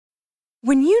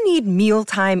When you need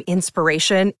mealtime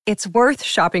inspiration, it's worth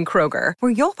shopping Kroger,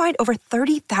 where you'll find over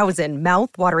 30,000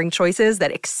 mouth-watering choices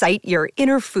that excite your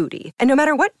inner foodie. And no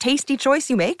matter what tasty choice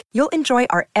you make, you'll enjoy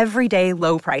our everyday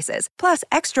low prices, plus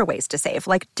extra ways to save,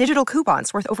 like digital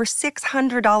coupons worth over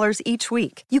 $600 each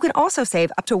week. You can also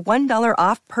save up to $1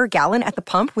 off per gallon at the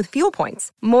pump with fuel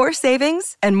points. More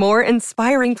savings and more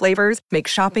inspiring flavors make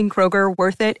shopping Kroger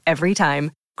worth it every time.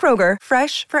 Kroger,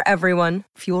 fresh for everyone.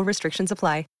 Fuel restrictions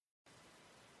apply.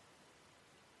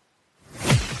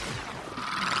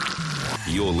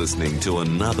 You're listening to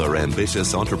another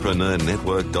Ambitious Entrepreneur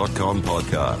Network.com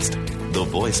podcast, the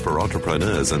voice for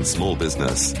entrepreneurs and small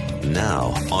business. Now,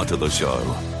 onto the show.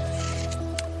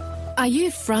 Are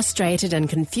you frustrated and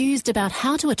confused about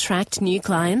how to attract new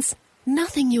clients?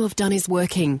 Nothing you have done is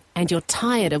working, and you're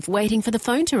tired of waiting for the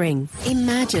phone to ring.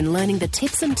 Imagine learning the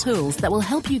tips and tools that will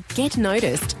help you get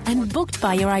noticed and booked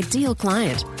by your ideal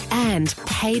client, and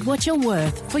paid what you're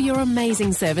worth for your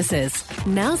amazing services.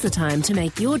 Now's the time to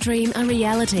make your dream a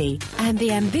reality, and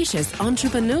the Ambitious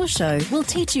Entrepreneur Show will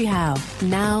teach you how.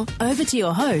 Now, over to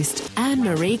your host,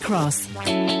 Anne-Marie Cross.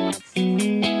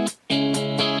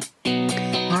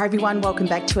 Hi everyone, welcome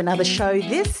back to another show.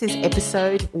 This is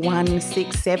episode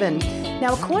 167.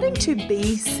 Now, according to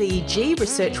BCG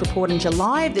research report in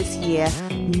July of this year,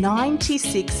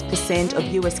 96% of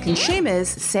US consumers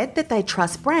said that they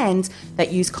trust brands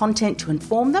that use content to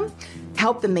inform them,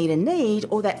 help them meet a need,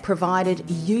 or that provided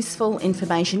useful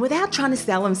information without trying to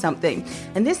sell them something.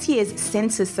 And this year's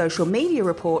Census social media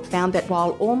report found that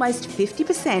while almost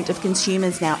 50% of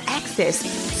consumers now access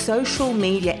social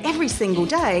media every single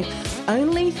day,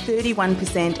 only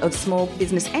 31% of small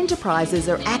business enterprises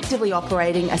are actively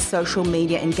operating a social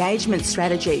media engagement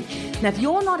strategy. Now, if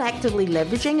you're not actively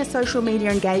leveraging a social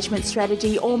media engagement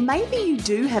strategy, or maybe you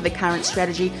do have a current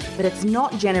strategy, but it's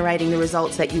not generating the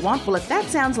results that you want, well, if that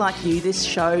sounds like you, this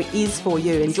show is for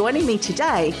you. And joining me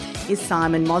today is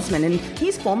Simon Mosman, and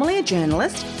he's formerly a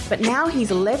journalist, but now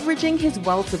he's leveraging his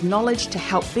wealth of knowledge to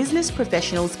help business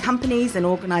professionals, companies and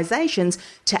organisations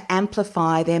to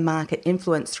amplify their market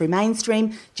influence through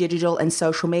mainstream, digital and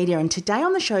social media. And today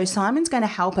on the show, Simon's going to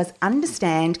help us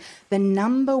understand the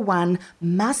number one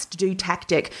must-do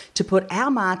tactic to put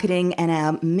our marketing and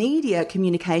our media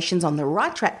communications on the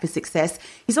right track for success.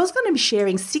 He's also going to be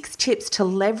sharing 6 tips to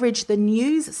leverage the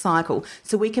news cycle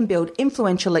so we can build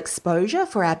influential exposure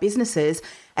for our businesses,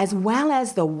 as well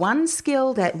as the one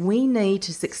skill that we need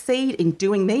to succeed in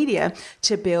doing media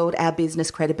to build our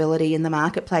business credibility in the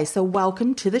marketplace. So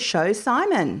welcome to the show,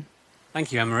 Simon.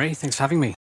 Thank you, Anne-Marie. Thanks for having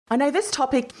me. I know this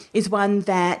topic is one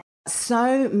that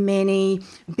so many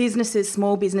businesses,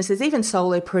 small businesses, even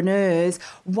solopreneurs,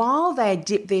 while they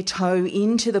dip their toe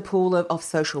into the pool of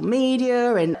social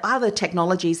media and other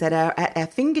technologies that are at our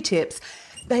fingertips,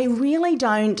 they really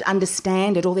don't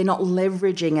understand it, or they're not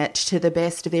leveraging it to the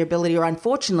best of their ability, or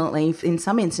unfortunately, in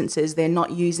some instances, they're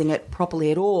not using it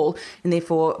properly at all, and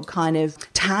therefore kind of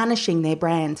tarnishing their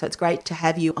brand. So it's great to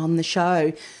have you on the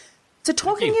show. So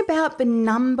talking about the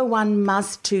number one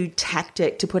must-do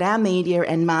tactic to put our media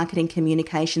and marketing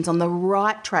communications on the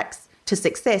right tracks to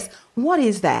success, what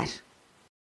is that?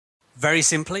 Very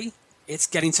simply, it's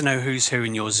getting to know who's who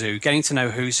in your zoo, getting to know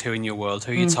who's who in your world,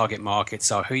 who your target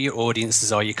markets are, who your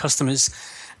audiences are, your customers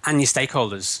and your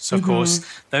stakeholders. So, of course,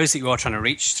 those that you are trying to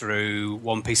reach through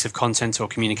one piece of content or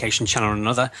communication channel or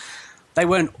another, they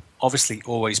won't obviously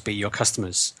always be your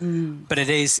customers. But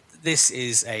this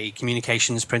is a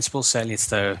communications principle. Certainly it's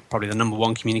probably the number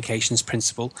one communications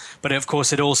principle. But of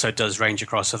course, it also does range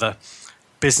across other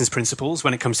business principles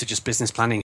when it comes to just business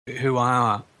planning. Who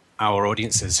are our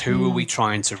audiences? Who are we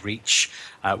trying to reach?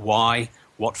 Why?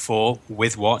 What for?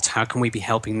 With what? How can we be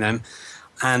helping them?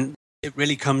 And it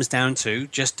really comes down to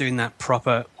just doing that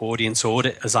proper audience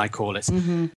audit, as I call it.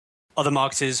 Other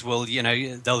marketers will,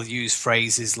 they'll use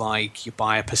phrases like your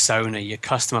buyer persona, your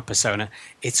customer persona.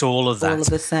 It's all of that. All of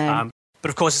the same. But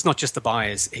of course, it's not just the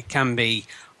buyers. It can be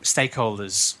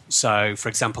stakeholders. So, for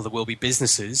example, there will be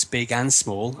businesses, big and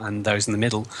small, and those in the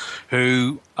middle,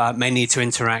 who may need to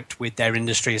interact with their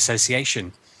industry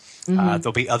association.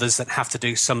 There'll be others that have to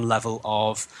do some level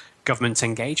of government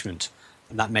engagement.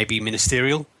 And that may be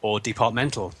ministerial or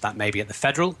departmental. That may be at the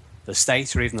federal, the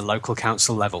state, or even the local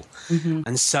council level.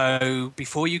 And so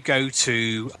before you go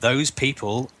to those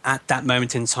people at that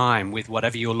moment in time with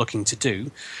whatever you're looking to do,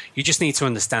 you just need to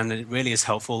understand that it really is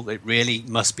helpful. It really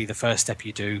must be the first step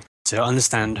you do to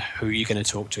understand who you're going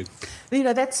to talk to.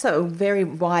 That's so very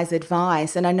wise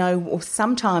advice. And I know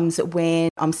sometimes when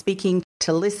I'm speaking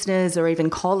to listeners or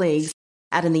even colleagues,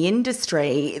 out in the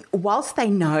industry, whilst they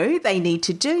know they need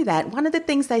to do that, one of the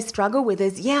things they struggle with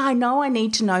is, I know I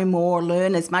need to know more,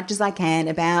 learn as much as I can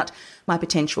about my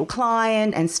potential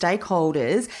client and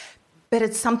stakeholders, but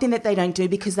it's something that they don't do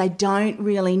because they don't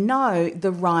really know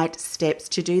the right steps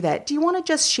to do that. Do you want to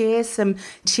just share some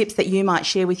tips that you might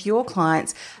share with your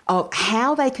clients of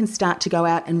how they can start to go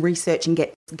out and research and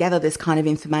gather this kind of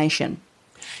information?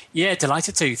 Yeah,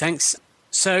 delighted to. Thanks.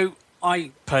 So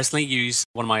I personally use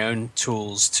one of my own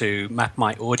tools to map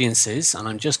my audiences, and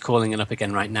I'm just calling it up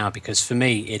again right now because for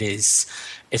me it's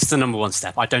the number one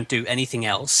step. I don't do anything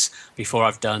else before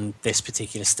I've done this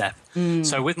particular step.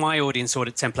 So with my audience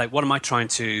audit template, what am I trying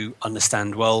to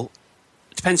understand? Well,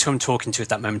 it depends who I'm talking to at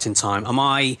that moment in time. Am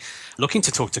I looking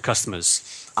to talk to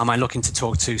customers? Am I looking to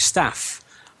talk to staff?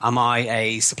 Am I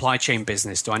a supply chain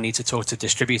business? Do I need to talk to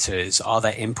distributors? Are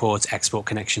there import-export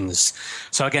connections?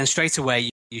 So again, straight away,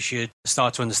 you should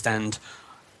start to understand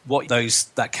what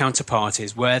that counterpart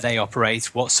is, where they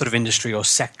operate, what sort of industry or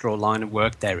sector or line of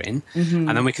work they're in, and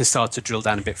then we can start to drill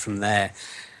down a bit from there.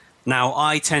 Now,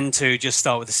 I tend to just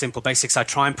start with the simple basics. I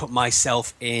try and put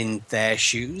myself in their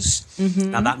shoes.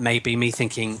 Now, that may be me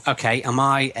thinking, okay, am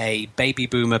I a baby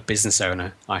boomer business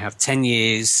owner? I have 10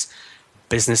 years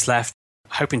business left,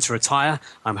 hoping to retire.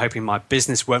 I'm hoping my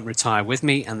business won't retire with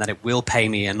me and that it will pay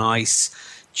me a nice,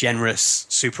 generous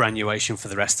superannuation for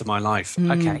the rest of my life.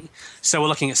 Okay. So we're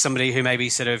looking at somebody who may be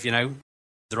sort of, the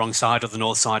wrong side or the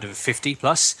north side of 50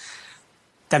 plus.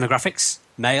 Demographics,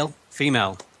 male,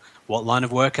 female. What line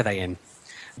of work are they in?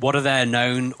 What are their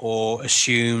known or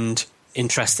assumed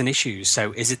interest and issues?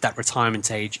 So is it that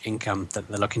retirement age income that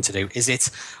they're looking to do? Is it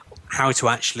how to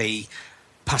actually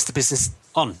pass the business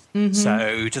on?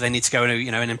 So do they need to go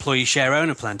into, an employee share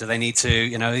owner plan? Do they need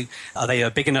to, are they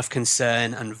a big enough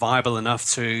concern and viable enough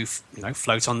to,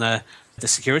 float on the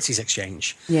securities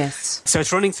exchange? Yes. So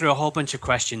it's running through a whole bunch of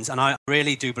questions. And I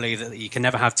really do believe that you can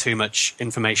never have too much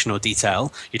information or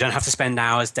detail. You don't have to spend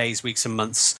hours, days, weeks and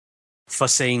months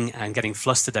fussing and getting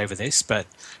flustered over this. But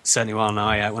certainly when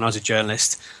I was a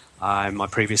journalist, in my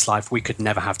previous life, we could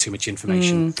never have too much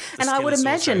information. And I would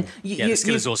imagine... the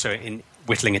skill is also in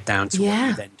whittling it down to what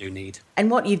you then do need. And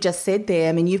what you've just said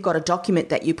there, you've got a document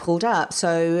that you pulled up.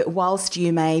 So whilst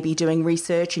you may be doing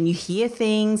research and you hear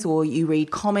things or you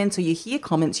read comments or you hear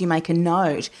comments, you make a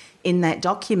note in that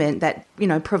document that,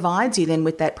 provides you then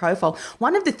with that profile.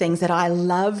 One of the things that I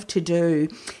love to do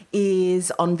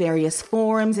is on various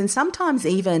forums and sometimes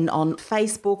even on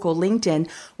Facebook or LinkedIn,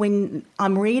 when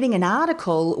I'm reading an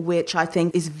article which I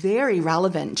think is very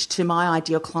relevant to my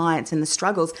ideal clients and the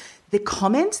struggles, the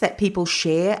comments that people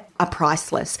share are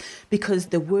priceless because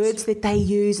the words that they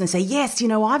use and say, yes,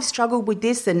 I've struggled with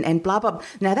this and blah, blah.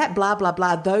 Now that blah, blah,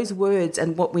 blah, those words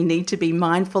and what we need to be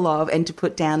mindful of and to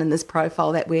put down in this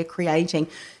profile that we're creating,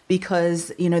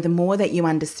 because, the more that you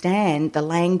understand the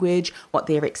language, what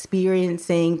they're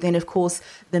experiencing, then of course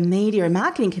the media and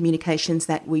marketing communications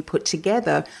that we put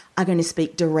together are going to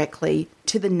speak directly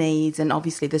to the needs and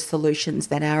obviously the solutions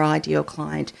that our ideal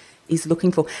client is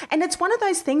looking for. And it's one of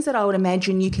those things that I would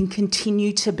imagine you can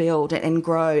continue to build and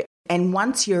grow. And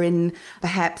once you're in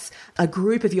perhaps a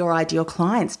group of your ideal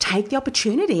clients, take the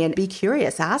opportunity and be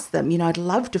curious. Ask them, I'd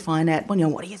love to find out,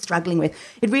 what are you struggling with?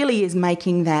 It really is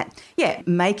making that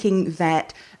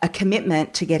a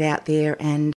commitment to get out there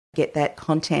and get that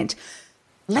content.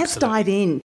 Let's dive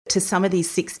in to some of these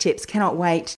 6 tips. Cannot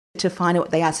wait to find out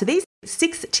what they are. So these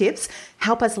 6 tips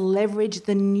help us leverage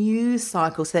the news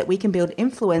cycle so that we can build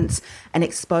influence and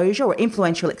exposure or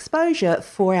influential exposure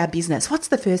for our business. What's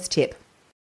the first tip?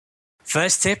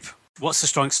 First tip, what's the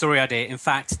strong story idea? In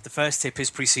fact, the first tip is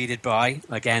preceded by,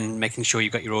 again, making sure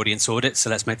you've got your audience audit. So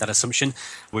let's make that assumption.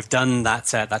 We've done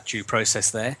that due process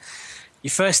there.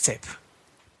 Your first tip,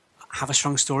 have a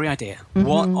strong story idea.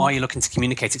 What are you looking to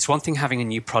communicate? It's one thing having a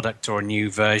new product or a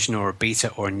new version or a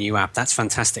beta or a new app. That's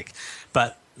fantastic.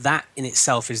 But that in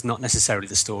itself is not necessarily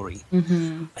the story.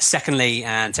 Secondly,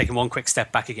 and taking one quick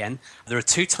step back again, there are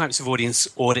 2 types of audience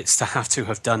audits to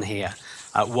have done here.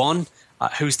 One,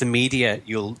 who's the media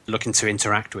you're looking to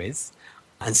interact with?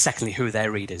 And secondly, who are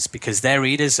their readers? Because their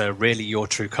readers are really your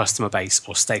true customer base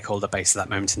or stakeholder base at that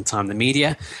moment in time. The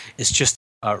media is just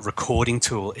a recording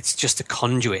tool. It's just a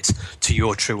conduit to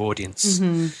your true audience.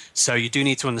 So you do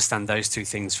need to understand those 2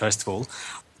 things, first of all.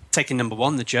 Taking number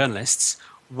 1, the journalists,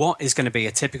 what is going to be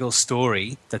a typical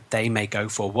story that they may go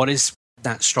for? What is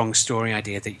that strong story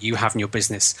idea that you have in your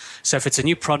business? So if it's a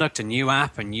new product, a new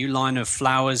app, a new line of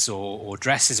flowers or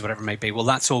dresses, whatever it may be, well,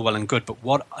 that's all well and good. But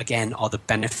what, again, are the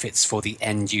benefits for the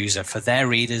end user, for their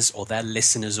readers or their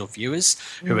listeners or viewers,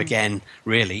 who, again,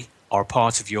 really are a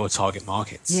part of your target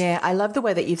markets. Yeah, I love the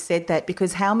way that you've said that,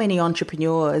 because how many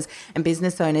entrepreneurs and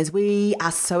business owners, we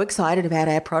are so excited about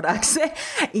our products,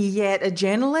 yet a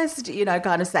journalist,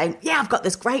 kind of saying, yeah, I've got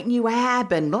this great new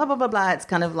app and blah, blah, blah, blah. It's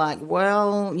kind of like,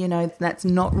 well, that's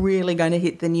not really going to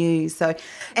hit the news. So,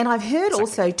 and I've heard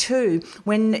also too,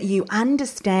 when you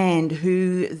understand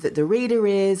who the reader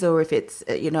is, or if it's,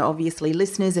 obviously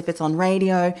listeners, if it's on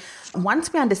radio,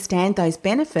 once we understand those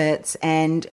benefits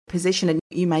and position, and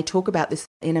you may talk about this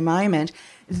in a moment,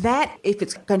 that if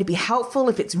it's going to be helpful,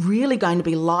 if it's really going to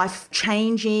be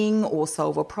life-changing or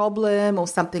solve a problem or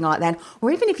something like that,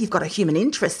 or even if you've got a human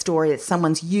interest story that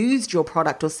someone's used your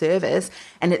product or service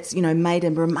and it's, made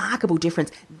a remarkable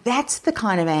difference, that's the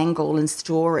kind of angle and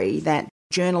story that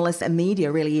journalists and media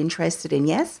are really interested in,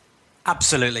 yes?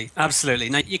 Absolutely, absolutely.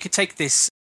 Now, you could take this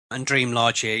and dream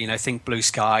large here, think blue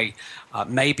sky.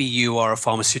 Maybe you are a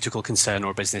pharmaceutical concern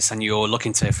or a business and you're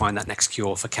looking to find that next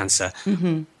cure for cancer.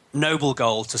 Mm-hmm. Noble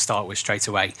goal to start with straight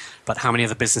away, but how many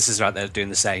other businesses are out there doing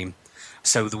the same?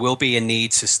 So there will be a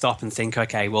need to stop and think,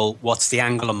 okay, well, what's the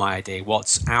angle of my idea?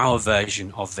 What's our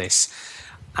version of this?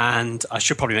 And I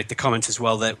should probably make the comment as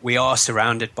well that we are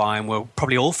surrounded by, and we're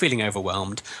probably all feeling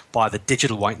overwhelmed by the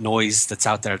digital white noise that's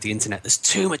out there of the internet. There's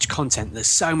too much content. There's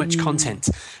so much content.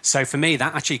 So for me,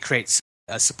 that actually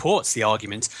supports the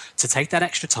argument to take that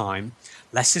extra time.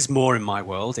 Less is more in my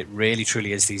world. It really,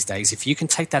 truly is these days. If you can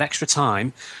take that extra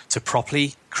time to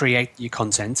properly create your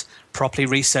content, properly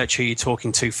research who you're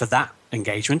talking to for that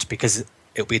engagement, because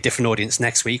it'll be a different audience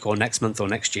next week or next month or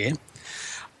next year.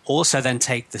 Also then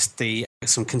take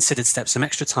some considered steps, some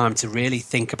extra time to really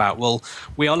think about, well,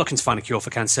 we are looking to find a cure for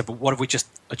cancer, but what have we just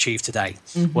achieved today?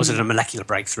 Mm-hmm. Was it a molecular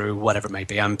breakthrough, whatever it may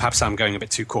be? Perhaps I'm going a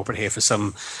bit too corporate here for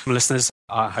some listeners.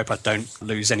 I hope I don't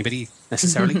lose anybody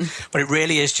necessarily. But it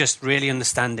really is just really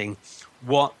understanding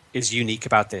what is unique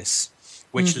about this,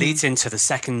 which leads into the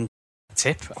second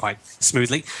tip quite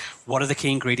smoothly. What are the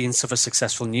key ingredients of a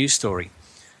successful news story?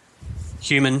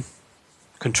 Human,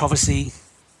 controversy,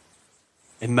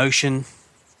 emotion.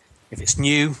 If it's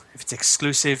new, if it's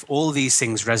exclusive, all these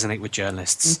things resonate with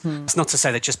journalists. Mm-hmm. It's not to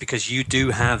say that just because you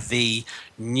do have the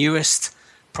newest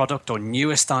product or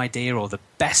newest idea or the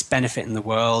best benefit in the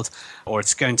world, or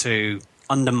it's going to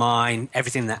undermine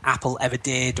everything that Apple ever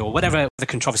did, or whatever the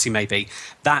controversy may be,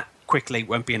 that quickly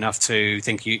won't be enough to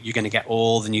think you're going to get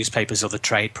all the newspapers or the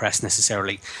trade press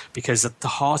necessarily. Because at the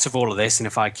heart of all of this, and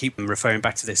if I keep referring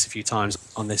back to this a few times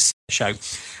on this show,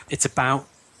 it's about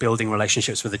building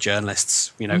relationships with the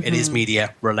journalists. It is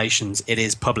media relations. It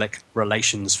is public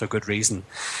relations for good reason.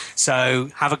 So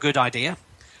have a good idea.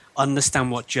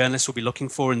 Understand what journalists will be looking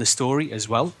for in the story as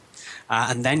well.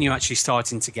 And then you're actually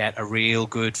starting to get a real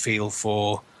good feel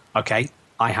for, okay,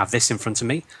 I have this in front of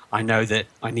me. I know that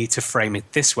I need to frame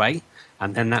it this way.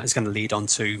 And then that is going to lead on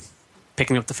to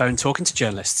picking up the phone, talking to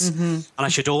journalists. Mm-hmm. And I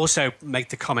should also make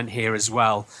the comment here as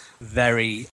well,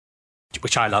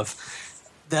 which I love,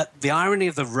 that the irony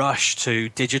of the rush to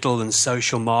digital and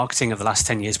social marketing of the last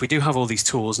 10 years, we do have all these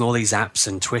tools and all these apps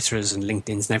and Twitters and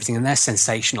LinkedIn's and everything, and they're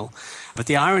sensational. But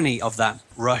the irony of that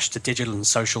rush to digital and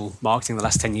social marketing the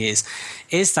last 10 years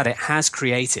is that it has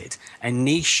created a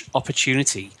niche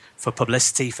opportunity for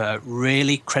publicity, for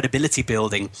really credibility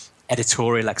building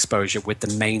editorial exposure with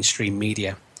the mainstream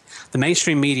media. The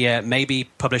mainstream media may be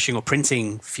publishing or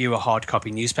printing fewer hard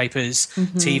copy newspapers.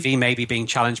 Mm-hmm. TV may be being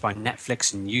challenged by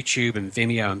Netflix and YouTube and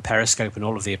Vimeo and Periscope and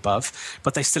all of the above,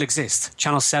 but they still exist.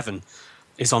 Channel 7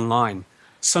 is online.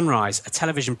 Sunrise, a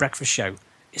television breakfast show,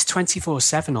 is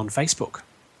 24/7 on Facebook.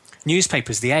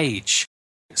 Newspapers, The Age.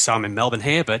 So I'm in Melbourne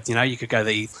here, but you could go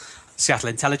the Seattle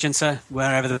Intelligencer,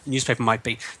 wherever the newspaper might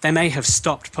be. They may have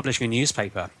stopped publishing a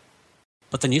newspaper,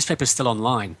 but the newspaper is still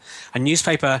online. A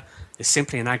newspaper is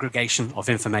simply an aggregation of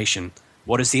information.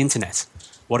 What is the internet?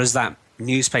 What is that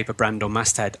newspaper brand or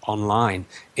masthead online?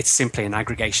 It's simply an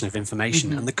aggregation of information.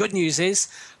 Mm-hmm. And the good news is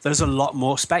there's a lot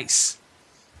more space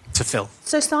to fill.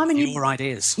 So Simon, your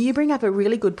ideas. You bring up a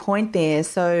really good point there.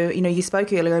 So, you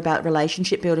spoke earlier about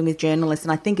relationship building with journalists,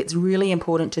 and I think it's really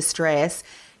important to stress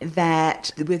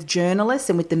that with journalists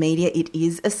and with the media, it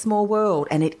is a small world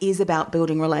and it is about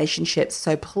building relationships.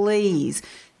 So please,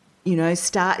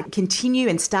 continue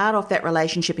and start off that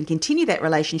relationship and continue that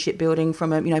relationship building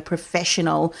from a,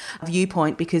 professional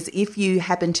viewpoint, because if you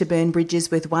happen to burn bridges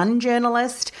with one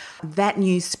journalist, that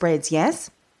news spreads,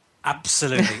 yes?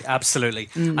 Absolutely, absolutely.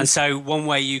 And so one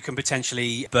way you can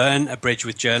potentially burn a bridge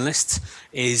with journalists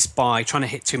is by trying to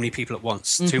hit too many people at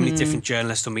once, too many different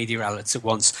journalists or media outlets at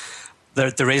once.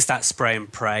 There is that spray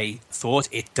and pray thought.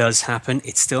 It does happen.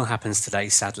 It still happens today,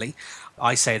 sadly.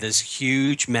 I say there's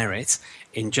huge merit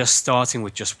in just starting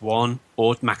with just one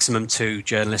or maximum two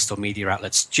journalists or media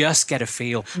outlets. Just get a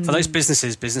feel for those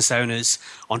businesses, business owners,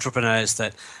 entrepreneurs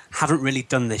that haven't really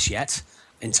done this yet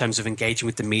in terms of engaging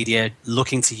with the media,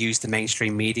 looking to use the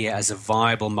mainstream media as a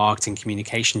viable marketing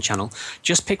communication channel.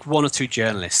 Just pick one or two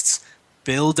journalists,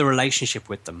 build a relationship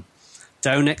with them.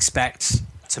 Don't expect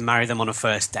to marry them on a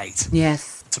first date.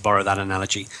 Yes. To borrow that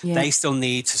analogy. Yeah. They still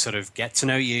need to sort of get to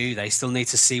know you. They still need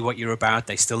to see what you're about.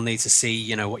 They still need to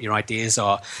see, what your ideas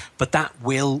are. But that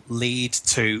will lead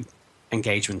to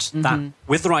engagement. That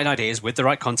with the right ideas, with the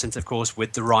right content, of course,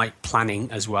 with the right planning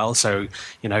as well. So,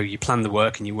 you plan the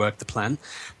work and you work the plan.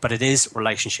 But it is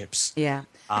relationships. Yeah.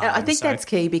 I think that's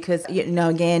key because,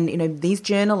 again, these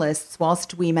journalists,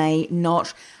 whilst we may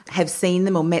not have seen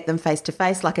them or met them face to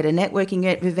face, like at a networking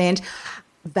event,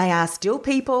 they are still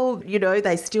people,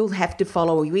 they still have to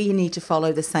follow, we need to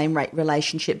follow the same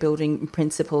relationship building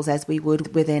principles as we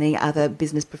would with any other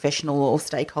business professional or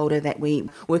stakeholder that we're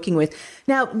working with.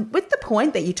 Now, with the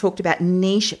point that you talked about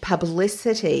niche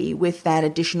publicity with that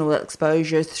additional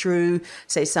exposure through,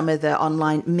 say, some of the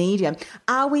online media,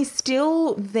 are we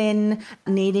still then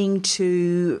needing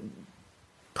to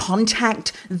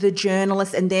contact the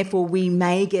journalists and therefore we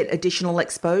may get additional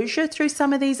exposure through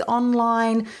some of these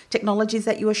online technologies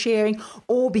that you are sharing,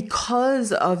 or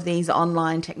because of these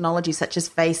online technologies such as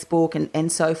Facebook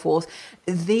and so forth,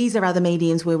 these are other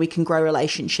mediums where we can grow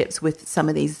relationships with some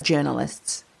of these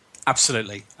journalists?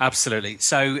 Absolutely.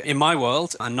 So in my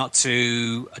world, and not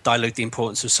to dilute the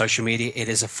importance of social media, it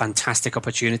is a fantastic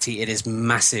opportunity. It is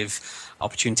massive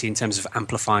opportunity in terms of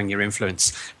amplifying your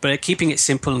influence. But keeping it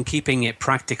simple and keeping it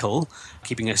practical,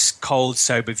 keeping a cold,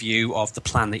 sober view of the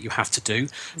plan that you have to do.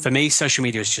 For me, social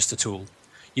media is just a tool.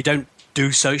 You don't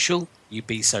do social, you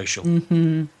be social.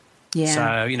 Mm-hmm.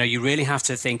 Yeah. So, you really have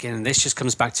to think, and this just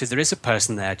comes back to there is a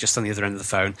person there just on the other end of the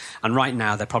phone. And right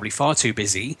now, they're probably far too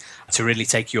busy to really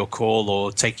take your call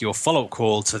or take your follow-up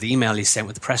call to the email you sent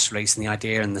with the press release and the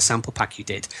idea and the sample pack you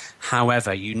did.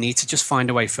 However, you need to just find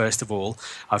a way, first of all,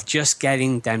 of just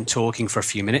getting them talking for a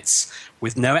few minutes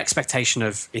with no expectation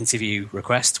of interview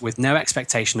request, with no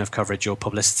expectation of coverage or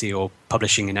publicity or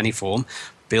publishing in any form.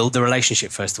 Build the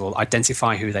relationship, first of all.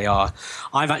 Identify who they are.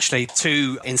 I've actually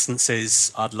two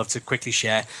instances I'd love to quickly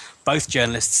share. Both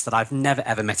journalists that I've never,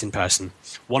 ever met in person.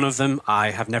 One of them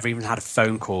I have never even had a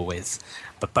phone call with.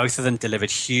 But both of them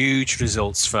delivered huge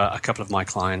results for a couple of my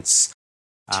clients.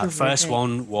 First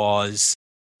one was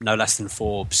no less than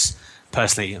Forbes.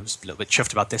 Personally, I was a little bit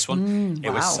chuffed about this one. It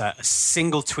was a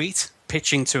single tweet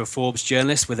pitching to a Forbes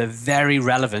journalist with a very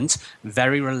relevant,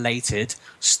 very related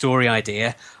story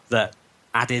idea that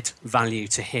added value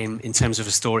to him in terms of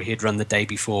a story he had run the day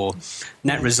before.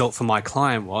 Net result for my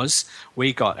client was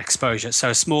we got exposure.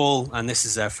 So a small, and this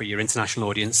is for your international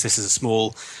audience, this is a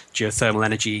small geothermal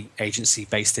energy agency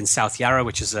based in South Yarra,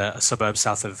 which is a suburb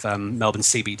south of Melbourne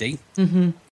CBD. Mm-hmm.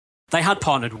 They had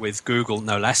partnered with Google,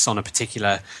 no less, on a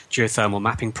particular geothermal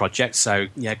mapping project. So,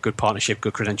 good partnership,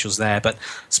 good credentials there, but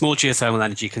small geothermal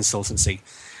energy consultancy.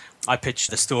 I pitched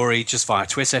the story just via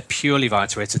Twitter, purely via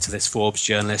Twitter, to this Forbes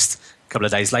journalist. A couple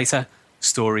of days later,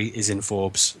 story is in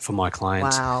Forbes for my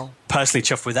client. Wow. Personally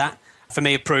chuffed with that. For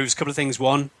me, it proves a couple of things.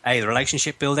 One, the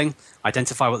relationship building,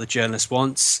 identify what the journalist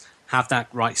wants, have that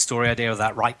right story idea or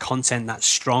that right content, that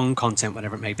strong content,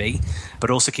 whatever it may be, but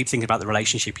also keep thinking about the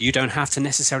relationship. You don't have to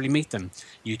necessarily meet them.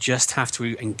 You just have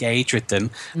to engage with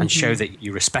them and show that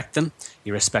you respect them,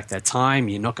 you respect their time,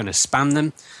 you're not going to spam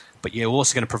them, but you're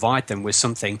also going to provide them with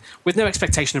something with no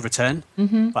expectation of return,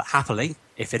 but happily,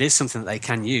 if it is something that they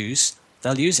can use,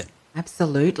 they'll use it.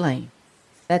 Absolutely.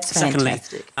 That's fantastic.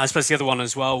 Secondly, I suppose the other one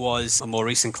as well was a more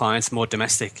recent client, more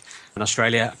domestic in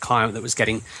Australia, a client that was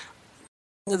getting,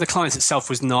 the client itself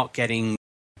was not getting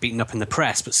beaten up in the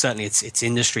press, but certainly it's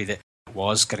industry that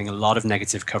was getting a lot of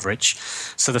negative coverage.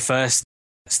 So the first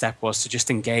step was to just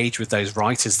engage with those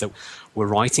writers that were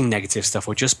writing negative stuff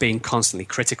or just being constantly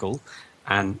critical.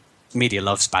 And media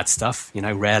loves bad stuff.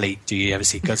 Rarely do you ever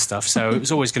see good stuff. So it was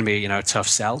always going to be, a tough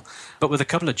sell. But with a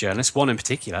couple of journalists, one in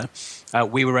particular,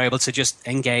 we were able to just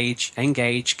engage,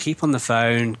 keep on the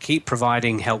phone, keep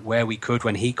providing help where we could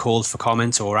when he called for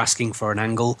comment or asking for an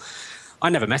angle. I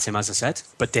never met him, as I said,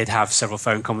 but did have several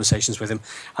phone conversations with him.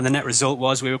 And the net result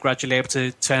was we were gradually able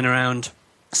to turn around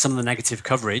some of the negative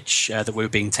coverage that we were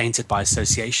being tainted by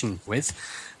association with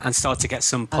and start to get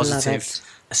some positive,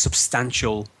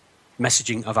 substantial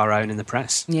messaging of our own in the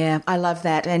press. Yeah, I love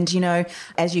that. And,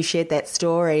 as you shared that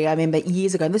story, I remember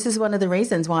years ago, and this is one of the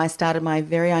reasons why I started my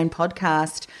very own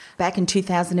podcast back in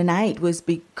 2008, was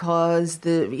because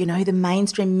the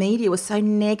mainstream media was so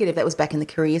negative. That was back in the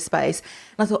career space.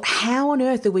 And I thought, how on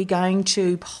earth are we going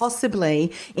to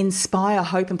possibly inspire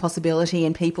hope and possibility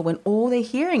in people when all they're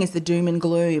hearing is the doom and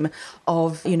gloom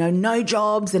of, no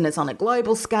jobs and it's on a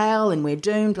global scale and we're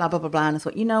doomed, blah, blah, blah, blah. And I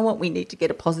thought, you know what, we need to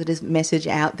get a positive message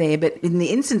out there. But in the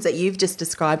instance that you've just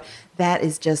described, that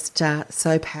is just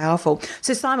so powerful.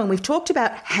 So, Simon, we've talked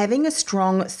about having a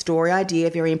strong story idea,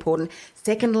 very important.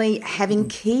 Secondly, having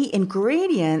key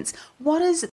ingredients. What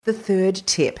is the third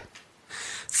tip?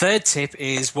 Third tip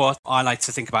is what I like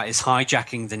to think about is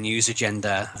hijacking the news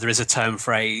agenda. There is a term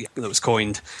phrase that was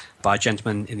coined by a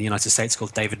gentleman in the United States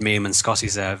called David Meerman Scott.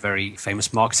 He's a very famous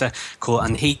marketer,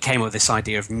 and he came up with this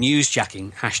idea of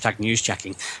newsjacking, hashtag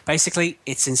newsjacking. Basically,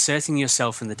 it's inserting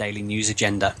yourself in the daily news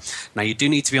agenda. Now, you do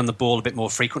need to be on the ball a bit more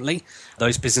frequently.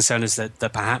 Those business owners that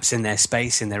perhaps in their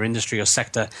space, in their industry or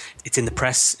sector, it's in the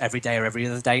press every day or every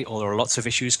other day, or there are lots of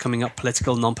issues coming up,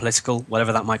 political, non-political,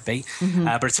 whatever that might be.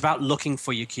 But it's about looking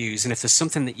for your cues. And if there's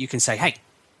something that you can say, hey,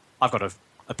 I've got a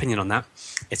opinion on that.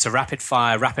 It's a rapid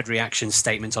fire, rapid reaction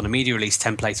statement on a media release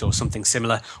template or something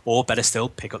similar, or better still,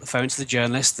 pick up the phone to the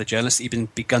journalist that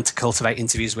you've begun to cultivate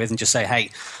interviews with, and just say, hey,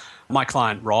 my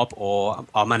client Rob or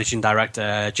our managing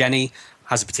director Jenny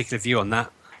has a particular view on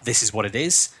that. This is what it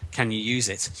is. Can you use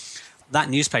it? That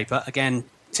newspaper, again,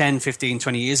 10, 15,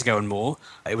 20 years ago and more,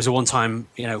 it was a one-time,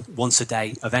 once a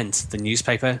day event. The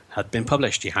newspaper had been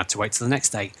published. You had to wait till the next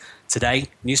day. Today,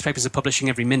 newspapers are publishing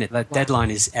every minute. Their deadline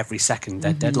is every second.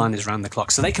 Their deadline is around the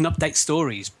clock. So they can update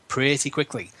stories pretty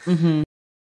quickly.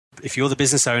 If you're the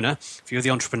business owner, if you're the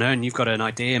entrepreneur and you've got an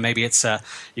idea, maybe it's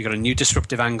you've got a new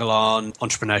disruptive angle on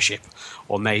entrepreneurship,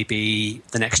 or maybe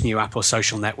the next new app or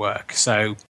social network.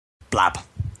 So Blab.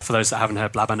 For those that haven't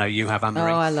heard Blab, I know you have,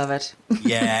 Anne-Marie. Oh, I love it.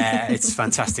 Yeah, it's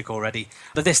fantastic already.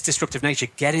 But this disruptive nature,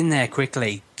 get in there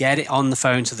quickly, get it on the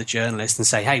phone to the journalist and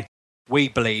say, hey, we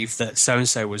believe that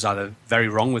so-and-so was either very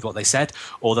wrong with what they said,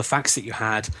 or the facts that you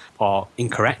had are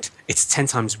incorrect. It's 10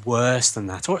 times worse than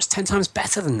that, or it's 10 times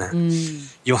better than that.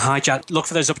 You'll look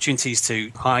for those opportunities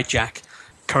to hijack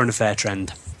current affair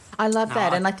trend. I love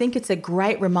that. And I think it's a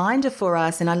great reminder for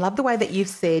us. And I love the way that you've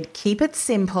said, keep it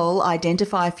simple,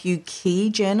 identify a few key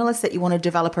journalists that you want to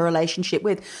develop a relationship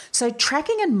with. So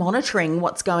tracking and monitoring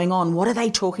what's going on. What are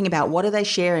they talking about? What are they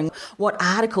sharing? What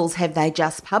articles have they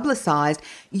just publicised?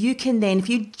 You can then, if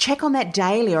you check on that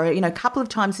daily or, a couple of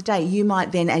times a day, you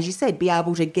might then, as you said, be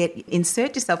able to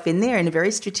insert yourself in there in a very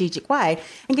strategic way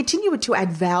and continue to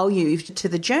add value to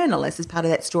the journalist as part of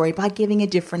that story by giving a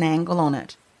different angle on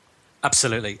it.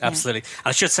 Absolutely. And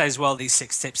I should say as well, these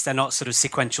 6 tips, they're not sort of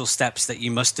sequential steps that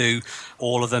you must do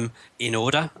all of them in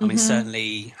order. I mean,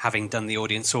 certainly having done the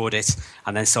audience audit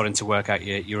and then starting to work out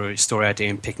your story idea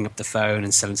and picking up the phone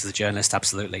and selling to the journalist,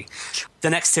 absolutely.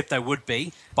 The next tip, though, would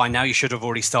be, by now you should have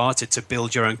already started to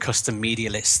build your own custom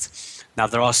media list. Now,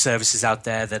 there are services out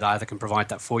there that either can provide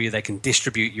that for you. They can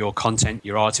distribute your content,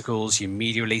 your articles, your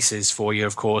media releases for you.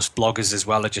 Of course, bloggers as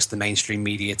well are just the mainstream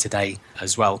media today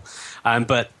as well.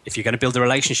 But if you're going to build a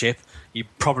relationship, you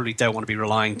probably don't want to be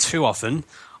relying too often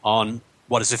on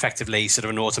what is effectively sort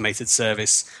of an automated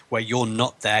service where you're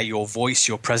not there, your voice,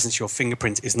 your presence, your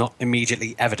fingerprint is not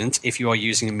immediately evident if you are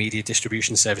using a media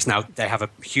distribution service. Now, they have a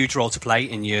huge role to play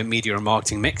in your media and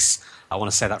marketing mix. I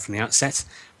want to say that from the outset.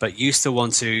 But you still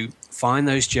want to find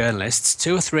those journalists,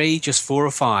 2 or 3, just 4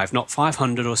 or 5, not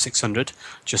 500 or 600,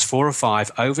 just 4 or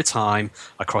 5 over time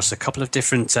across a couple of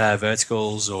different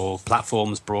verticals or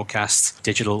platforms, broadcast,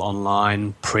 digital,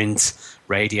 online, print,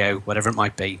 radio, whatever it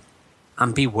might be,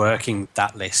 and be working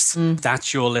that list.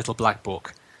 That's your little black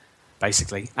book,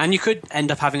 basically. And you could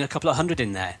end up having a couple of 100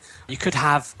 in there. You could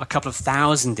have a couple of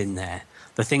 1,000 in there.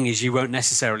 The thing is, you won't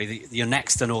necessarily, your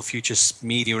next and all future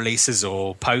media releases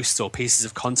or posts or pieces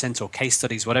of content or case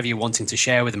studies, whatever you're wanting to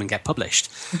share with them and get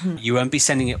published, you won't be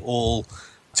sending it all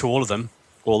to all of them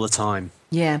all the time.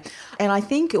 Yeah. And I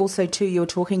think also too, you're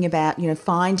talking about,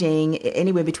 finding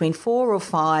anywhere between 4 or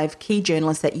 5 key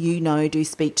journalists that do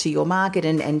speak to your market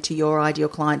and to your ideal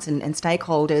clients and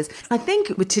stakeholders. I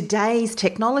think with today's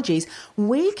technologies,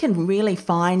 we can really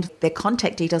find their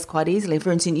contact details quite easily.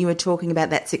 For instance, you were talking about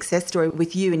that success story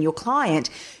with you and your client.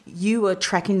 You were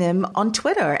tracking them on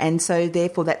Twitter. And so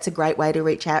therefore that's a great way to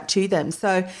reach out to them.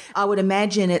 So I would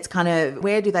imagine it's kind of,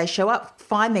 where do they show up?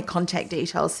 Find their contact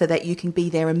details so that you can be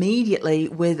there immediately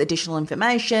with additional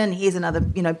information. Here's another,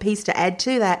 piece to add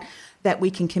to that. that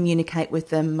we can communicate with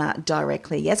them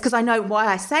directly. Yes, because I know why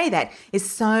I say that is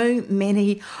so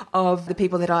many of the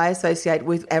people that I associate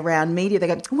with around media, they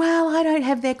go, well, I don't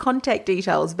have their contact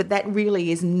details, but that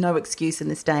really is no excuse in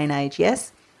this day and age,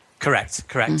 yes? Correct.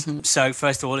 So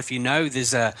first of all, if you know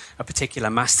there's a particular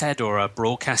masthead or a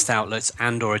broadcast outlet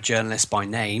and or a journalist by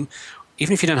name,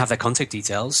 even if you don't have their contact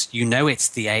details, you know it's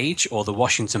The Age or the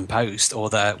Washington Post or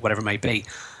the whatever it may be.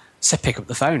 So pick up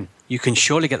the phone. You can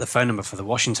surely get the phone number for the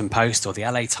Washington Post or the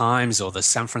LA Times or the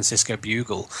San Francisco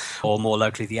Bugle or more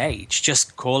locally The Age.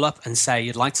 Just call up and say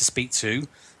you'd like to speak to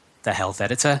the health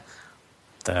editor,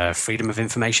 the freedom of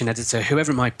information editor,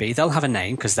 whoever it might be. They'll have a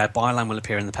name because their byline will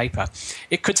appear in the paper.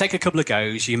 It could take a couple of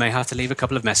goes. You may have to leave a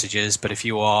couple of messages, but if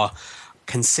you are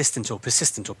consistent or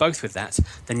persistent or both with that,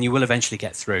 then you will eventually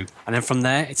get through. And then from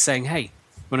there, it's saying, hey,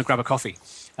 want to grab a coffee?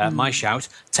 My shout.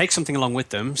 Take something along with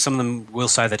them. Some of them will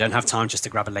say they don't have time just to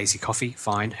grab a lazy coffee.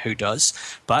 Fine, who does?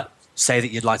 But say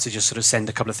that you'd like to just sort of send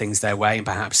a couple of things their way and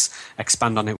perhaps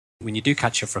expand on it when you do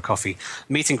catch up for a coffee.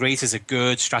 Meet and greet is a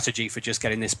good strategy for just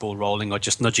getting this ball rolling or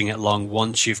just nudging it along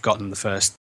once you've gotten the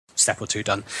first step or two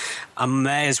done. I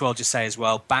may as well just say as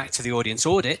well, back to the audience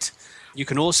audit, you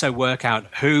can also work out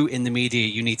who in the media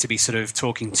you need to be sort of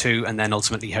talking to and then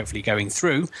ultimately hopefully going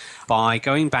through by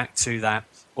going back to that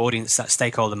audience, that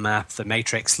stakeholder map, the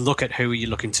matrix, look at who are you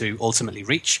looking to ultimately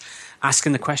reach,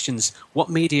 asking the questions, what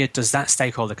media does that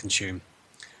stakeholder consume?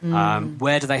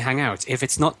 Where do they hang out? If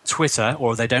it's not Twitter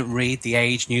or they don't read the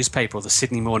Age newspaper or the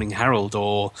Sydney Morning Herald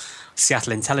or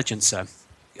Seattle Intelligencer,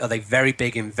 are they very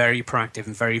big and very proactive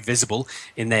and very visible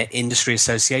in their industry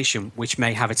association, which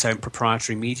may have its own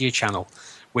proprietary media channel,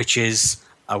 which is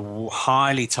a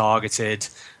highly targeted,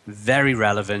 very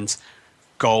relevant,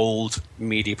 gold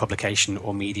media publication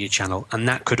or media channel. And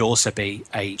that could also be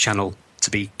a channel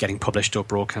to be getting published or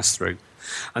broadcast through.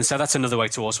 And so that's another way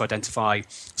to also identify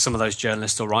some of those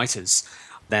journalists or writers.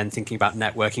 Then thinking about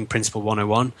networking principle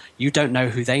 101, you don't know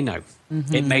who they know.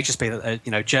 It may just be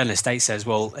that journalist A says,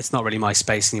 well, it's not really my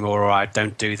space anymore, or I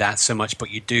don't do that so much,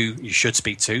 but you should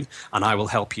speak to, and I will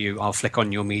help you. I'll flick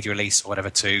on your media release or whatever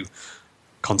to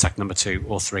contact number 2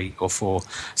 or 3 or 4.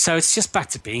 So it's just back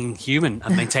to being human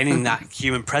and maintaining that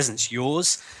human presence,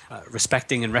 yours,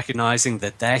 respecting and recognizing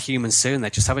that they're humans too, and they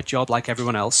just have a job like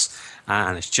everyone else.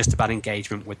 And it's just about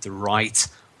engagement with the right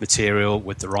material,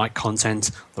 with the right content,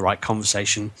 the right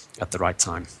conversation at the right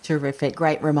time. Terrific.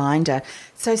 Great reminder.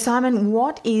 So, Simon,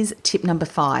 what is tip number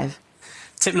 5?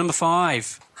 Tip number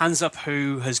 5, hands up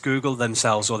who has Googled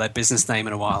themselves or their business name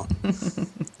in a while.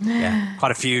 Yeah,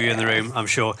 quite a few in the room, I'm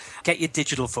sure. Get your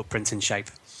digital footprint in shape.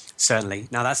 Certainly.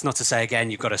 Now, that's not to say,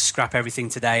 again, you've got to scrap everything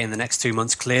today in the next 2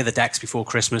 months, clear the decks before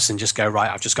Christmas and just go,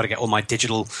 right, I've just got to get all my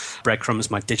digital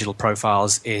breadcrumbs, my digital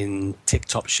profiles in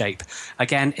tip-top shape.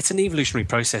 Again, it's an evolutionary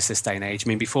process this day and age. I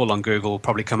mean, before long, Google will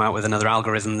probably come out with another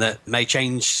algorithm that may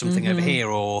change something over here,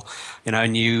 or, a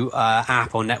new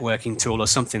app or networking tool or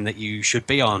something that you should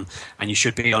be on. And you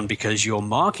should be on because your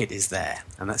market is there.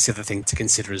 And that's the other thing to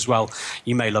consider as well.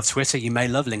 You may love Twitter. You may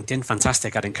love LinkedIn.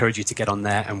 Fantastic. I'd encourage you to get on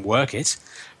there and work it.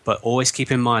 But always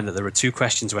keep in mind that there are 2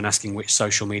 questions when asking which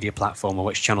social media platform or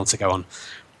which channel to go on.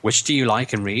 Which do you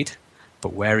like and read?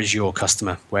 But where is your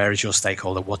customer? Where is your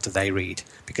stakeholder? What do they read?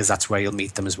 Because that's where you'll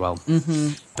meet them as well.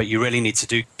 But you really need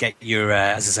to get your,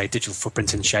 as I say, digital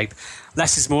footprint in shape.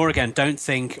 Less is more. Again, don't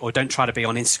try to be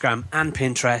on Instagram and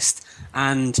Pinterest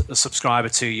and a subscriber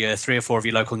to your 3 or 4 of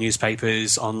your local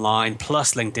newspapers online,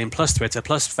 plus LinkedIn, plus Twitter,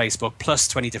 plus Facebook, plus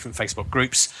 20 different Facebook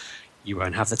groups. You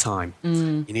won't have the time.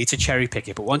 You need to cherry pick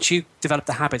it. But once you develop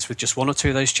the habits with just 1 or 2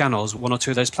 of those channels, 1 or 2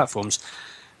 of those platforms,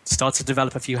 start to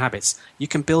develop a few habits, you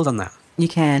can build on that. You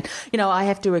can. I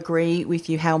have to agree with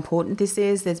you how important this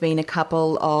is. There's been a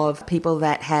couple of people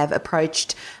that have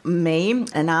approached me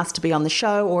and asked to be on the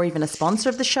show or even a sponsor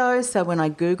of the show. So when I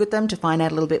Googled them to find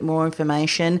out a little bit more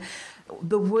information,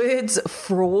 the words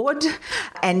fraud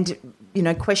and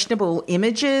questionable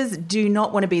images do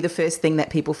not want to be the first thing that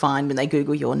people find when they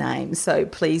Google your name. So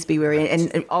please be wary.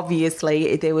 And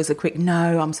obviously there was a quick,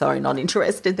 no, I'm sorry, not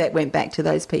interested, that went back to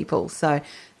those people. So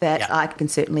that I can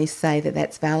certainly say that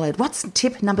that's valid. What's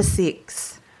tip number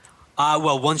 6?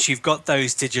 Well, once you've got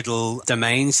those digital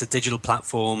domains, the digital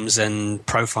platforms and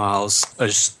profiles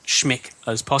as schmick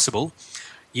as possible,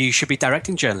 you should be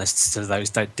directing journalists to those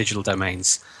digital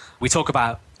domains. We talk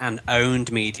about an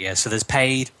owned media. So there's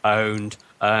paid, owned,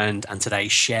 earned, and today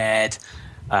shared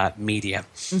media.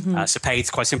 So paid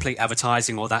is quite simply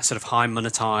advertising or that sort of high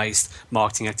monetized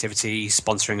marketing activity,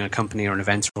 sponsoring a company or an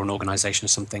event or an organization or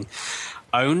something.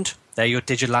 Owned, they're your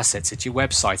digital assets. It's your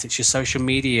website. It's your social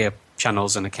media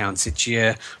channels and accounts. It's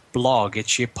your blog,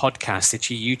 it's your podcast, it's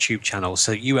your YouTube channel.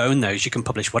 So you own those. You can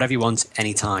publish whatever you want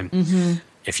anytime.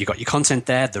 If you've got your content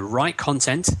there, the right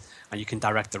content, and you can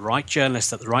direct the right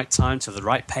journalist at the right time to the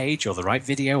right page or the right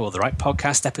video or the right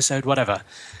podcast episode, whatever,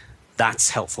 that's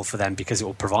helpful for them because it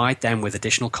will provide them with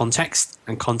additional context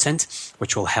and content,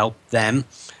 which will help them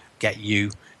get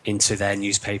you into their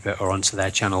newspaper or onto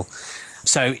their channel.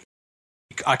 So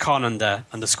I can't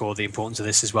underscore the importance of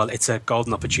this as well. It's a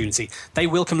golden opportunity. They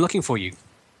will come looking for you.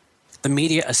 The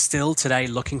media are still today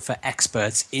looking for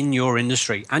experts in your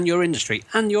industry and your industry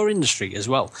and your industry as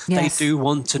well. Yes. They do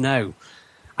want to know.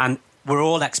 And we're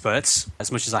all experts,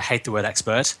 as much as I hate the word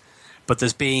expert, but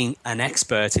there's being an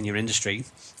expert in your industry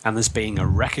and there's being a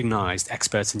recognised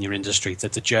expert in your industry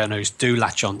that the journos do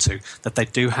latch onto, that they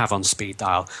do have on speed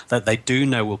dial, that they do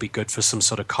know will be good for some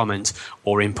sort of comment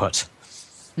or input.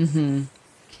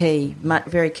 Key,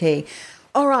 very key.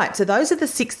 All right, so those are the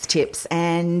 6 tips,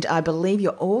 and I believe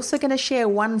you're also going to share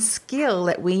one skill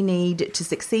that we need to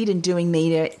succeed in doing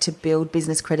media to build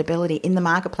business credibility in the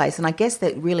marketplace, and I guess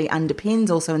that really underpins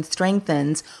also and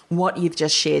strengthens what you've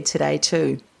just shared today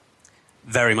too.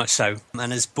 Very much so.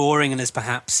 And as boring and as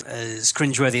perhaps as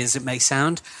cringeworthy as it may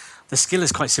sound, the skill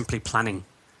is quite simply planning.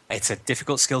 It's a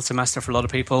difficult skill to master for a lot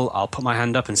of people. I'll put my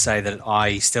hand up and say that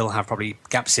I still have probably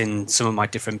gaps in some of my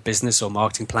different business or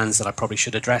marketing plans that I probably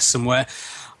should address somewhere.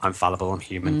 I'm fallible. I'm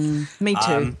human. Me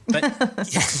too.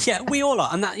 But yeah, we all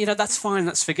are. And that's fine.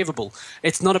 That's forgivable.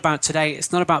 It's not about today.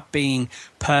 It's not about being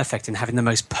perfect and having the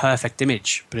most perfect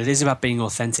image, but it is about being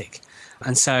authentic.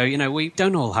 And so, we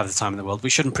don't all have the time in the world. We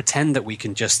shouldn't pretend that we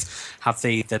can just have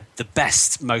the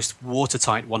best, most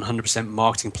watertight 100%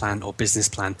 marketing plan or business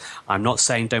plan. I'm not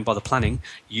saying don't bother planning.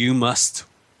 You must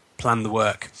plan the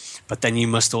work, but then you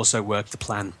must also work the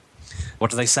plan.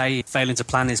 What do they say? Failing to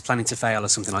plan is planning to fail or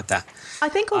something like that. I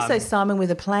think also, Simon,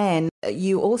 with a plan,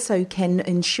 you also can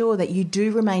ensure that you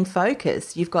do remain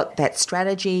focused. You've got that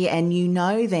strategy and you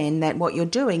know then that what you're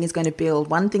doing is going to build,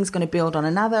 one thing's going to build on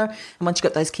another. And once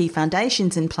you've got those key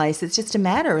foundations in place, it's just a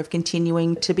matter of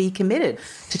continuing to be committed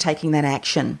to taking that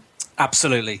action.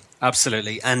 Absolutely.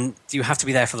 Absolutely. And you have to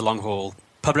be there for the long haul.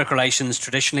 Public relations,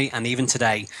 traditionally, and even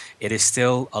today, it is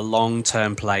still a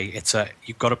long-term play.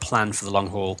 You've got to plan for the long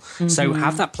haul. So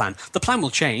have that plan. The plan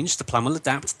will change. The plan will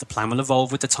adapt. The plan will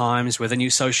evolve with the times, with a new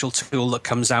social tool that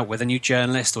comes out, with a new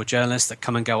journalist or journalists that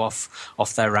come and go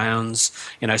off their rounds.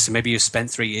 So maybe you've spent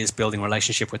 3 years building a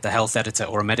relationship with the health editor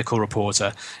or a medical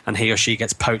reporter, and he or she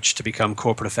gets poached to become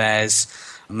corporate affairs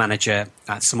manager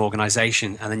at some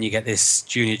organisation, and then you get this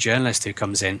junior journalist who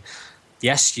comes in.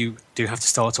 Yes, you do have to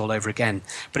start all over again.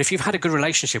 But if you've had a good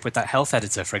relationship with that health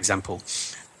editor, for example,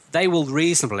 they will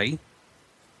reasonably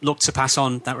look to pass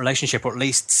on that relationship or at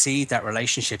least seed that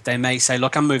relationship. They may say,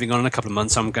 look, I'm moving on in a couple of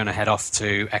months. I'm going to head off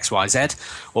to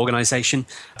XYZ organisation.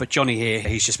 But Johnny here,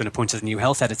 he's just been appointed a new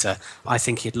health editor. I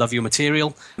think he'd love your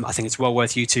material. I think it's well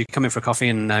worth you two coming for a coffee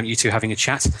and you two having a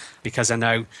chat, because I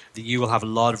know that you will have a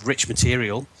lot of rich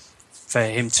material for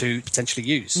him to potentially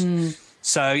use.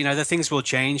 So, the things will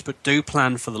change, but do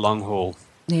plan for the long haul.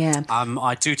 Yeah.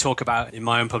 I do talk about, in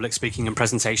my own public speaking and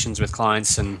presentations with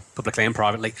clients and publicly and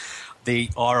privately,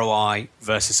 the ROI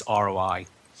versus ROI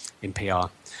in PR.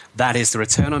 That is the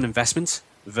return on investment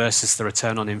versus the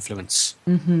return on influence.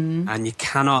 And you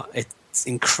cannot, it's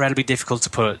incredibly difficult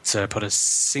to put a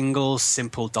single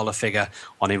simple dollar figure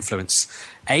on influence.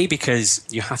 Because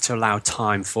you have to allow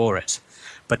time for it.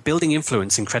 But building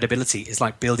influence and credibility is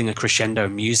like building a crescendo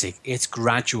music. It's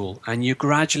gradual, and you're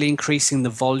gradually increasing the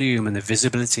volume and the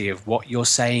visibility of what you're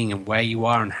saying and where you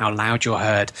are and how loud you're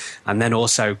heard. And then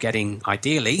also getting,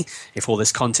 ideally, if all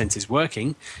this content is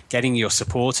working, getting your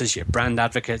supporters, your brand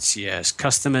advocates, your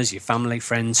customers, your family,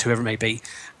 friends, whoever it may be,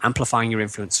 amplifying your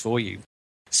influence for you.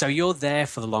 So you're there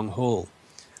for the long haul,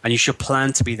 and you should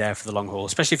plan to be there for the long haul,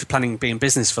 especially if you're planning to be in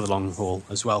business for the long haul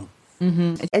as well.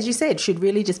 As you said, should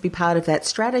really just be part of that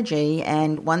strategy.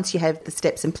 And once you have the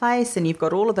steps in place and you've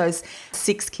got all of those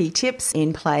 6 key tips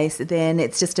in place, then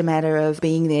it's just a matter of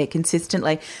being there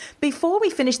consistently. Before we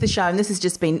finish the show, and this has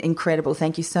just been incredible,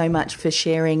 thank you so much for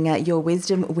sharing your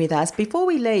wisdom with us. Before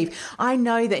we leave, I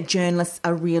know that journalists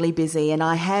are really busy, and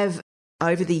I have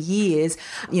over the years,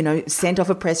 sent off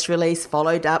a press release,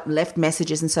 followed up, left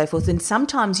messages and so forth. And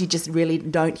sometimes you just really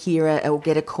don't hear or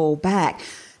get a call back.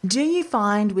 Do you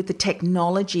find with the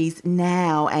technologies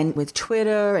now and with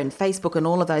Twitter and Facebook and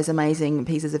all of those amazing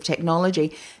pieces of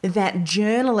technology that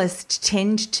journalists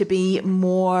tend to be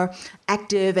more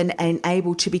active and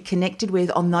able to be connected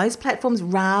with on those platforms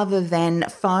rather than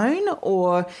phone?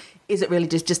 Or is it really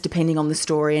just depending on the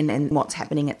story and what's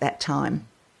happening at that time?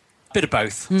 Bit of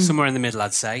both, somewhere in the middle,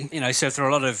 I'd say. So if there are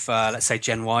a lot of, let's say,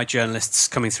 Gen Y journalists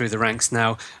coming through the ranks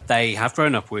now, they have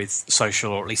grown up with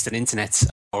social, or at least an internet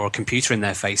or a computer in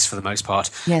their face for the most part.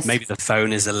 Yes. Maybe the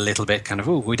phone is a little bit kind of,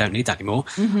 we don't need that anymore.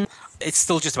 Mm-hmm. It's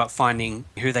still just about finding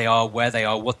who they are, where they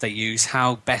are, what they use,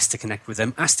 how best to connect with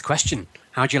them. Ask the question,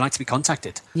 how do you like to be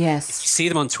contacted? Yes. If you see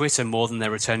them on Twitter more than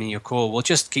they're returning your call, well,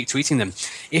 just keep tweeting them.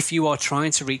 If you are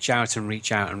trying to reach out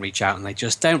and they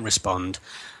just don't respond,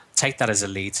 take that as a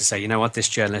lead to say, you know what, this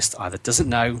journalist either doesn't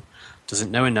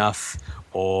know enough,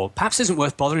 or perhaps isn't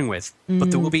worth bothering with.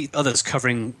 But there will be others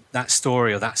covering that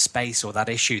story or that space or that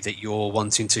issue that you're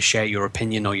wanting to share your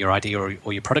opinion or your idea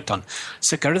or your product on.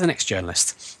 So go to the next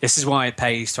journalist. This is why it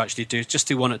pays to actually do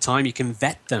one at a time. You can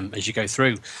vet them as you go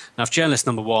through. Now, if journalist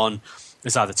number one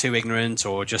is either too ignorant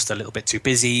or just a little bit too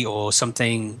busy or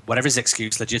something, whatever his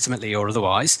excuse, legitimately or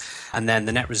otherwise, and then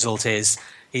the net result is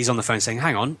he's on the phone saying,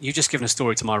 hang on, you've just given a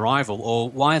story to my rival, or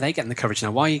why are they getting the coverage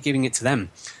now? Why are you giving it to them?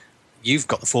 You've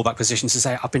got the fallback position to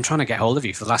say, I've been trying to get hold of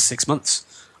you for the last 6 months.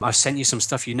 I've sent you some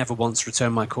stuff. You never once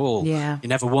returned my call. Yeah. You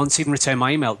never once even returned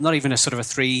my email. Not even a sort of a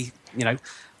 3,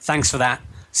 thanks for that,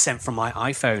 sent from my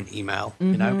iPhone email.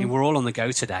 Mm-hmm. We're all on the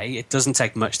go today. It doesn't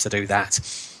take much to do that.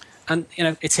 And,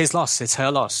 it's his loss. It's her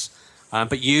loss.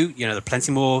 But there are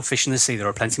plenty more fish in the sea. There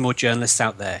are plenty more journalists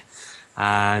out there.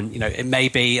 And, it may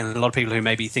be, and a lot of people who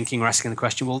may be thinking or asking the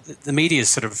question, well, the media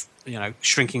is sort of,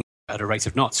 shrinking at a rate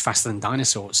of knots, faster than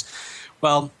dinosaurs.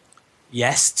 Well,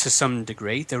 yes, to some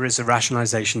degree. There is a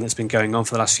rationalization that's been going on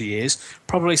for the last few years.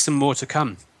 Probably some more to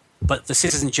come. But the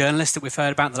citizen journalist that we've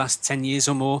heard about the last 10 years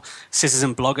or more,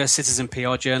 citizen blogger, citizen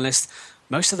PR journalist,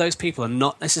 most of those people are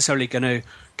not necessarily going to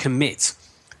commit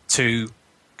to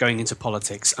going into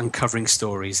politics and covering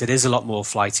stories. It is a lot more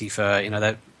flighty for,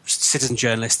 the citizen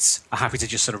journalists are happy to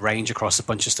just sort of range across a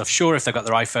bunch of stuff. Sure, if they've got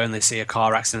their iPhone, they see a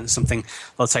car accident or something,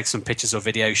 they'll take some pictures or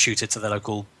video, shoot it to the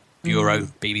local bureau,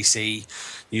 BBC,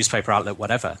 newspaper outlet,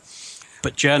 whatever.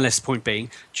 But journalists, point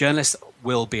being, journalists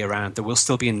will be around. There will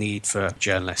still be a need for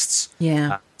journalists.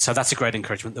 Yeah. So that's a great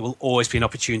encouragement. There will always be an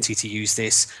opportunity to use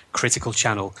this critical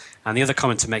channel. And the other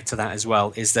comment to make to that as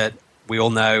well is that we all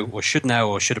know or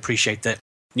should appreciate that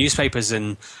newspapers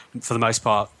and, for the most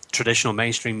part, traditional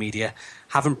mainstream media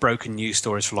haven't broken news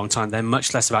stories for a long time. They're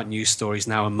much less about news stories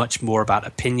now and much more about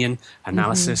opinion,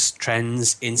 analysis,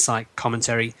 trends, insight,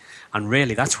 commentary. And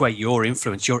really, that's where your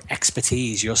influence, your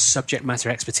expertise, your subject matter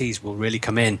expertise will really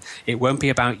come in. It won't be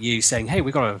about you saying, hey,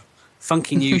 we've got a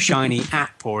funky new shiny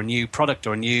app or a new product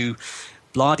or a new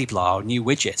blah-de-blah or a new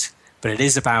widget. But it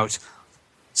is about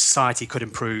society could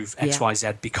improve X, Y,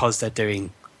 Z because they're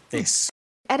doing this.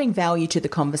 Adding value to the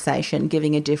conversation,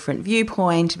 giving a different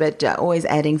viewpoint, but always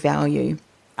adding value.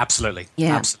 Absolutely.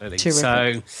 Yeah. Absolutely.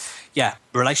 Terrific. So,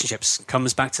 relationships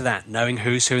comes back to that, knowing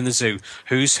who's who in the zoo,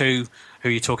 who's who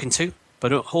you're talking to,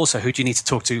 but also who do you need to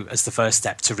talk to as the first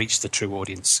step to reach the true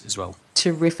audience as well.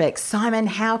 Terrific. Simon,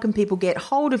 how can people get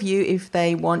hold of you if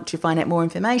they want to find out more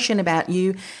information about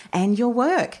you and your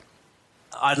work?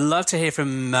 I'd love to hear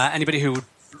from anybody who would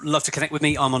love to connect with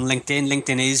me. I'm on LinkedIn.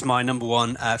 LinkedIn is my number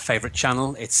one favorite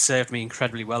channel. It's served me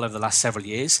incredibly well over the last several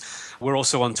years. We're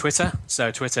also on Twitter, so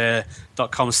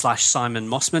twitter.com/Simon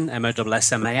Mossman,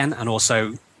 MOSSMAN, and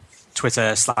also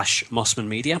Twitter/Mossman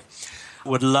Media.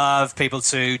 Would love people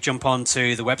to jump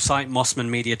onto the website,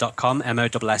 mossmanmedia.com,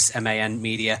 MOSSMAN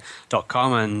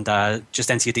media.com, and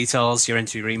just enter your details,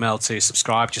 enter your email to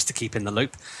subscribe just to keep in the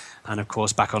loop. And of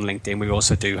course, back on LinkedIn, we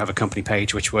also do have a company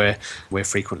page, which we're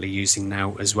frequently using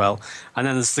now as well. And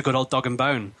then there's the good old dog and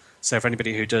bone. So for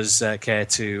anybody who does care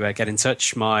to get in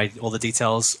touch, all the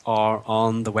details are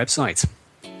on the website.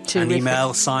 Terrific. And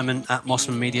email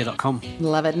simon@mossmanmedia.com.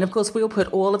 Love it. And of course, we'll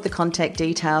put all of the contact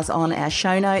details on our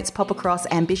show notes. Pop across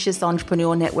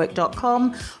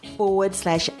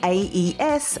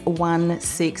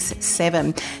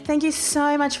ambitiousentrepreneurnetwork.com/AES167. Thank you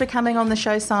so much for coming on the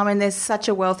show, Simon. There's such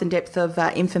a wealth and depth of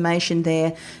information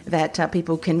there that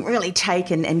people can really take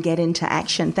and get into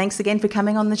action. Thanks again for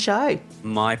coming on the show.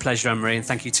 My pleasure, Anne-Marie, and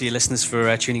thank you to your listeners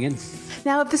for tuning in.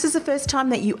 Now, if this is the first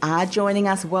time that you are joining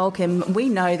us, welcome. We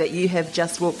know that you have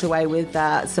just walked away with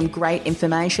some great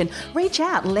information. Reach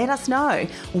out, let us know.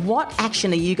 What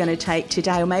action are you going to take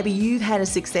today? Or maybe you've had a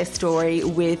success story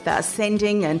with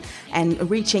sending and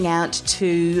reaching out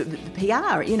to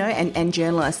PR, and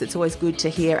journalists. It's always good to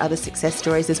hear other success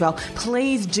stories as well.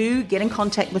 Please do get in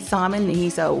contact with Simon.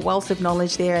 He's a wealth of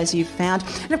knowledge there, as you've found.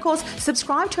 And of course,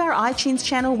 subscribe to our iTunes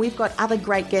channel. We've got other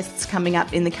great guests coming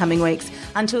up in the coming weeks.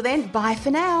 Until then, bye for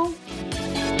now.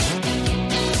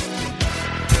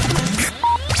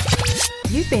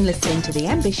 You've been listening to The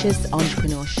Ambitious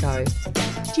Entrepreneur Show.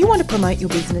 Do you want to promote your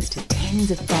business to 10 tens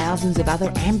of thousands of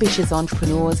other ambitious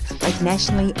entrepreneurs, both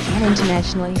nationally and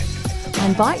internationally. I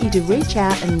invite you to reach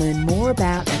out and learn more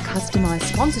about our customised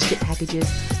sponsorship packages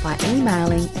by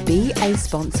emailing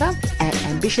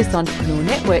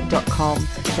beasponsor@ambitiousentrepreneurnetwork.com.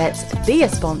 That's be a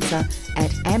sponsor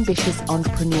at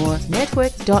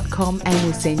ambitiousentrepreneurnetwork.com, and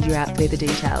we'll send you out further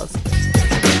details.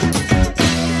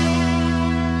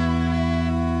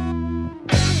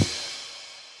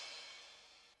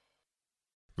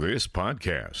 This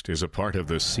podcast is a part of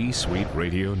the C-Suite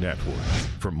Radio Network.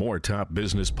 For more top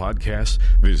business podcasts,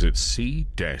 visit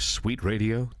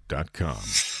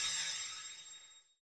c-suiteradio.com.